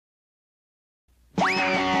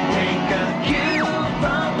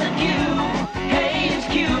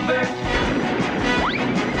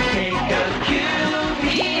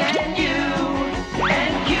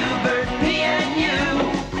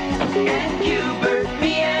Q-Bert,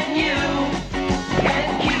 me and you,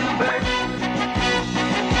 and Q-Bert.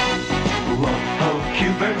 Whoa-ho,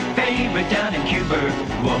 Q-Bert, favorite down in Q-Bert.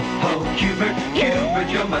 Whoa-ho, Q-Bert, Q-Bert,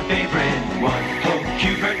 you're my favorite. Whoa-ho,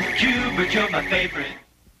 Q-Bert, Q-Bert, you're my favorite.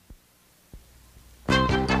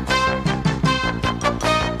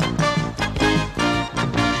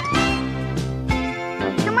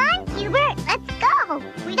 Come on, Q-Bert, let's go.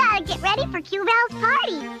 We gotta get ready for Q-Val's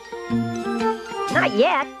party. Not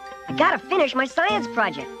yet. I gotta finish my science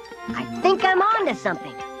project. I think I'm on to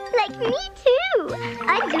something. Like me too.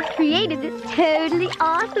 I just created this totally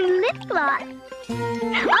awesome lip gloss.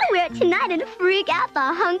 I'll wear it tonight and freak out the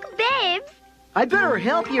hunk babes. I better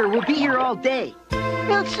help you or we'll be here all day.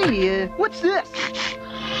 Let's see, what's this?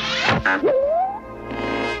 Huh?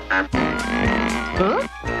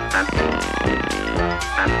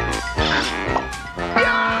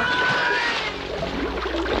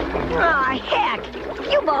 Aw, heck!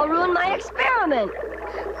 Q-Ball ruined my experiment.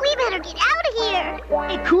 We better get out of here.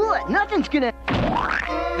 Hey, cool it. Nothing's gonna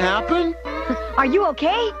happen. Are you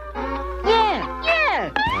okay? Yeah.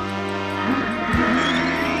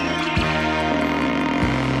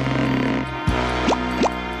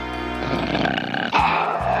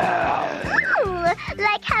 Ooh,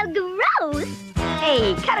 like how gross.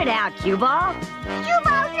 Hey, cut it out, Q-Ball.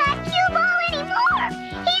 Q-Ball's not Q-Ball anymore.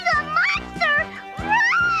 He's a monster.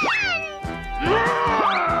 Run!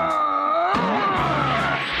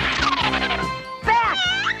 Back!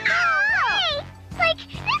 Hey! Like,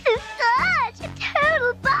 this is such a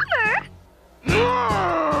total bummer.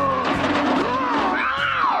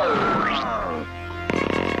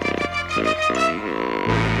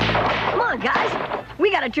 Come on, guys. We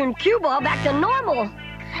gotta turn Q-Ball back to normal.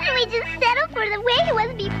 Couldn't we just settle for the way he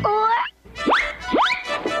was before?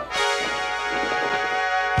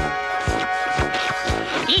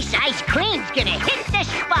 This ice cream's gonna hit the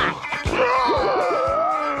spot.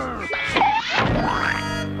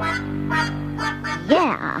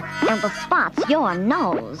 Yeah, and the spot's your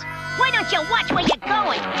nose. Why don't you watch where you're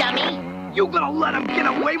going, dummy? You gonna let him get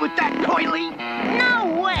away with that, Coily? No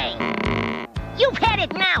way! You've had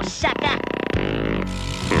it now, sucker!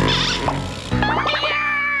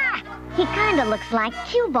 He kinda looks like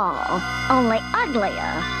Q-Ball, only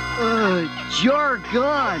uglier.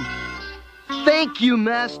 Jargon. Thank you,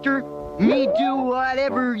 Master. Me do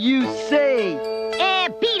whatever you say.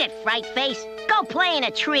 Beat it, fright face. Go play in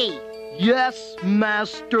a tree. Yes,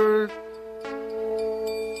 Master.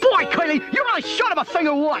 Boy, Coily, you really should have a thing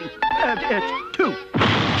of one. It's two.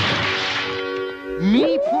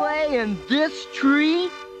 Me play in this tree?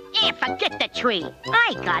 Forget the tree.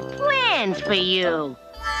 I got plans for you.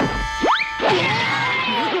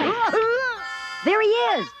 There he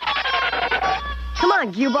is. Come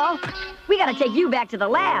on, Q-Ball. We gotta take you back to the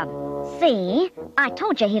lab. See? I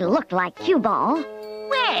told you he looked like Q-Ball.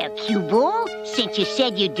 Well, Q-Ball, since you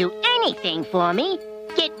said you'd do anything for me,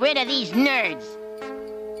 get rid of these nerds.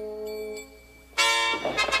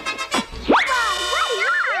 Q-Ball, what are you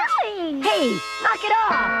doing? Hey, knock it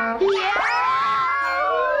off.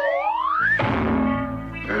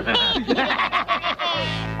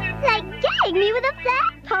 Like gag me with a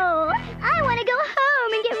flagpole. I want to go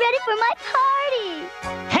home and get ready for my party.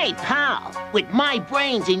 Hey, pal, with my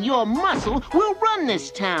brains and your muscle, we'll run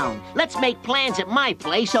this town. Let's make plans at my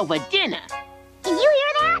place over dinner. Did you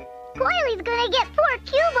hear that? Coily's gonna get poor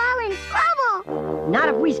Q-Ball in trouble. Not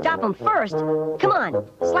if we stop him first. Come on,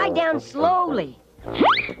 slide down slowly.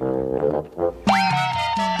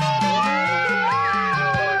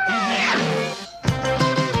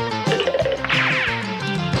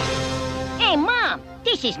 Hey, Mom,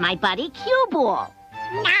 this is my buddy Q-Ball.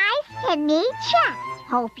 Nice to meet ya.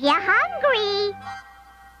 Hope you're hungry.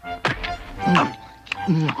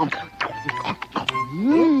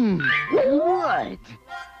 Good.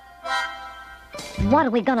 What are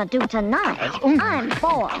we gonna do tonight? I'm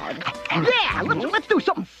bored. Yeah, let's do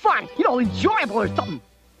something fun. Enjoyable or something.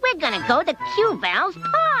 We're gonna go to Q-Val's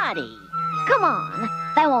party. Come on.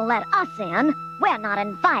 They won't let us in. We're not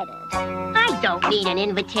invited. I don't need an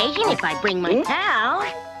invitation if I bring my pal.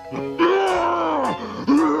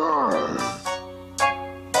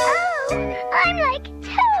 Oh, I'm like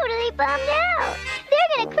totally bummed out. They're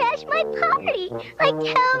gonna crash my party. Like,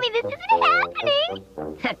 tell me this isn't happening.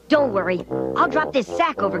 Don't worry. I'll drop this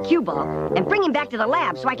sack over Q-Ball and bring him back to the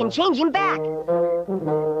lab so I can change him back.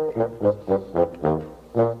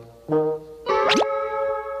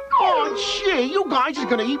 Oh, gee, you guys are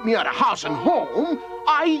gonna eat me out of house and home.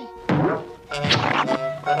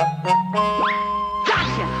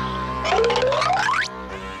 Gotcha!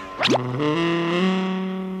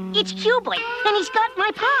 It's Q-Boy, and he's got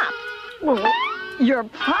my pop. Your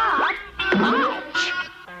pop? Ouch!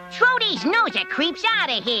 Throw these noser creeps out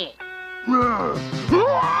of here.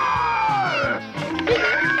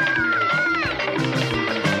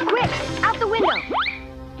 Quick, out the window.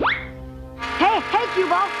 Hey, cue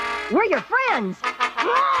ball. We're your friends.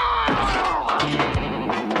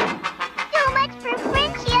 So much for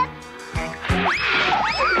friendship.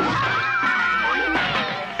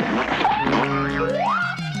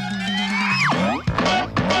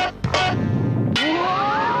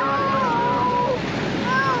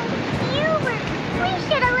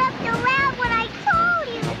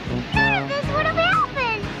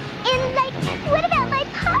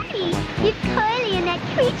 If Curly and that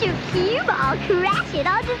creature cue ball crash it,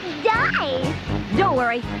 I'll just die. Don't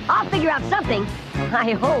worry, I'll figure out something.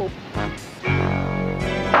 I hope.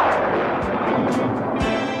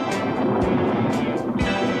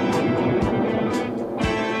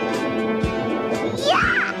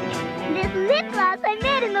 Yuck! This lip gloss I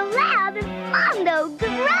made in the lab is mondo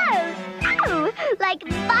gross. Ooh, like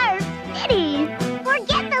Barf City.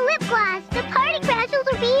 Forget the lip gloss. The party crashers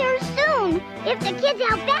will be here soon. If the kids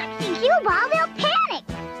out-vaccine cue ball, they'll panic.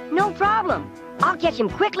 No problem. I'll catch him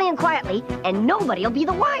quickly and quietly, and nobody will be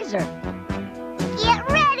the wiser. Get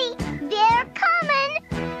ready. They're coming.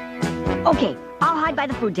 Okay, I'll hide by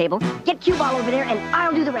the food table, get cue ball over there, and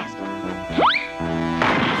I'll do the rest.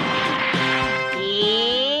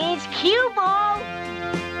 It's cue ball.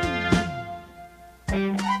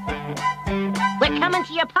 We're coming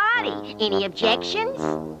to your party. Any objections?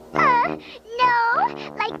 No.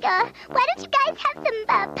 Like, why don't you guys have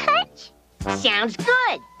some, punch? Sounds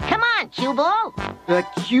good. Come on, cue ball. A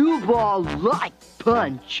cue ball like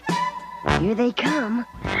punch. Here they come.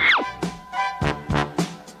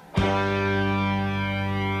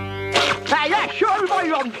 Hey, yeah, sure, everybody,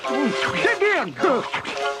 dig in.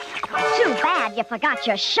 Too bad you forgot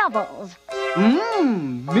your shovels.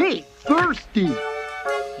 Me thirsty.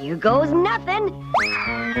 Here goes nothing.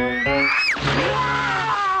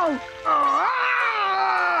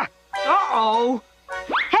 Uh-oh.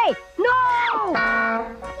 Hey, no!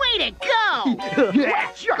 Way to go.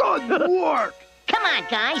 Yes, good work. Come on,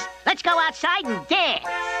 guys. Let's go outside and dance.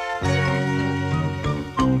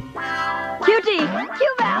 Cutie,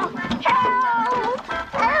 cue ball, help!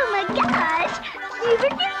 Oh my gosh!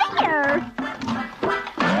 Hubert is there!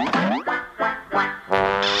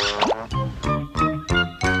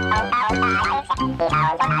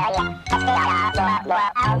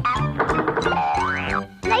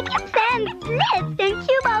 Like Sam's blitzed, and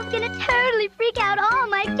cue ball's gonna totally freak out all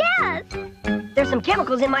my guests. There's some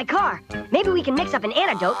chemicals in my car. Maybe we can mix up an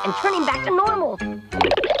antidote and turn him back to normal.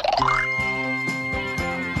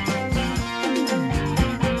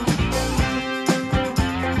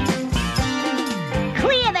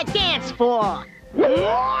 Clear the dance floor.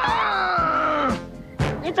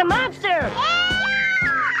 It's a monster!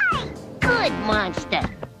 Good monster.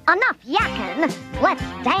 Enough yakking. Let's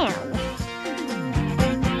dance.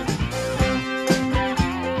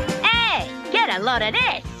 Hey, get a load of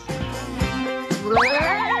this.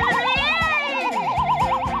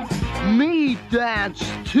 Me dance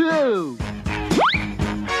too.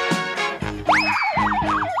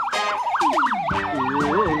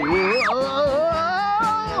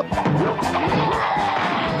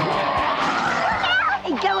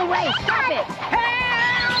 Hey, go away! Stop it!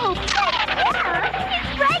 Help!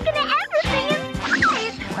 It's breaking everything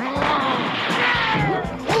inside.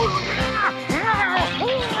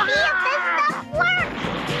 See if this stuff works.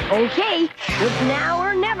 Okay, it's now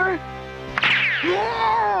or never.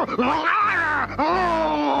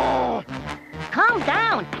 Calm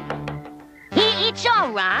down. It's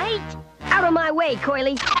all right. Out of my way,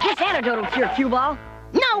 Coily. This antidote will cure cue ball.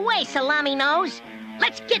 No way, Salami Nose.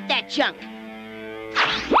 Let's get that junk.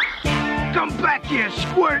 Come back here,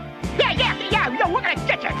 squirt. Yeah, we're gonna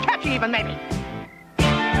get you. Catch you even, maybe.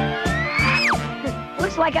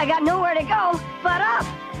 Looks like I got nowhere to go but up.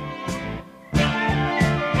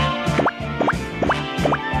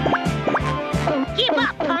 Give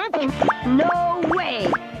up, punk. No way.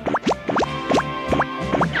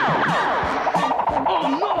 Oh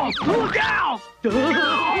no! Look out!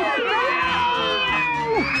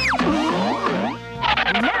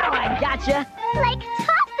 Now I gotcha. Like,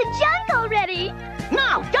 toss the junk already.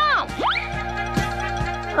 No, don't.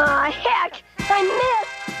 Aw, heck! I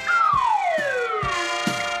missed.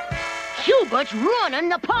 Hubert's ruining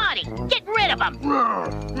the party. Get rid of him.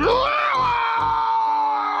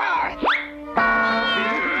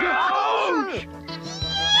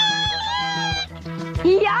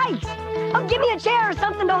 Yikes! Oh, give me a chair or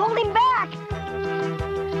something to hold him back.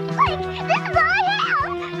 Like, this is all I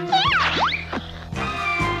have.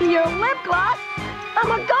 Here. Your lip gloss?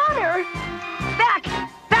 I'm a goner.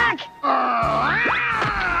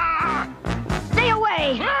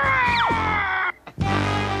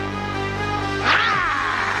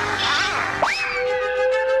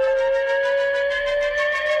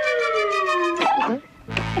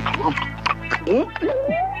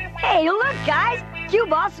 Hey, look, guys. Cue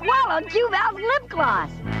Ball swallowed Cue Val's lip gloss.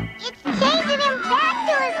 It's changing him back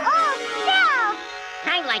to his old self.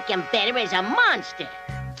 I like him better as a monster.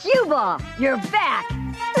 Cue Ball, you're back.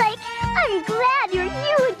 Like, I'm glad you're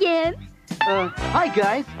you again. Hi,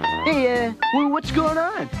 guys. Hey, what's going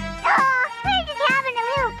on? Oh, we're just having a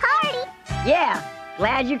little party. Yeah,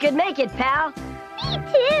 glad you could make it, pal. Me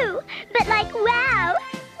too. But like, wow.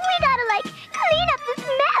 We gotta, like, clean up this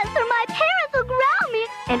mess or my parents will ground me.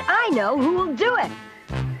 And I know who will do it.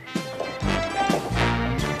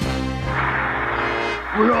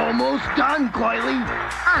 We're almost done, Coily.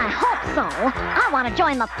 I hope so. I want to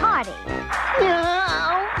join the party.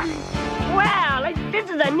 Wow, this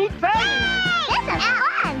is a neat party. This is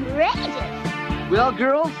outrageous. Well,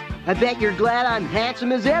 girls, I bet you're glad I'm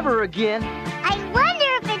handsome as ever again.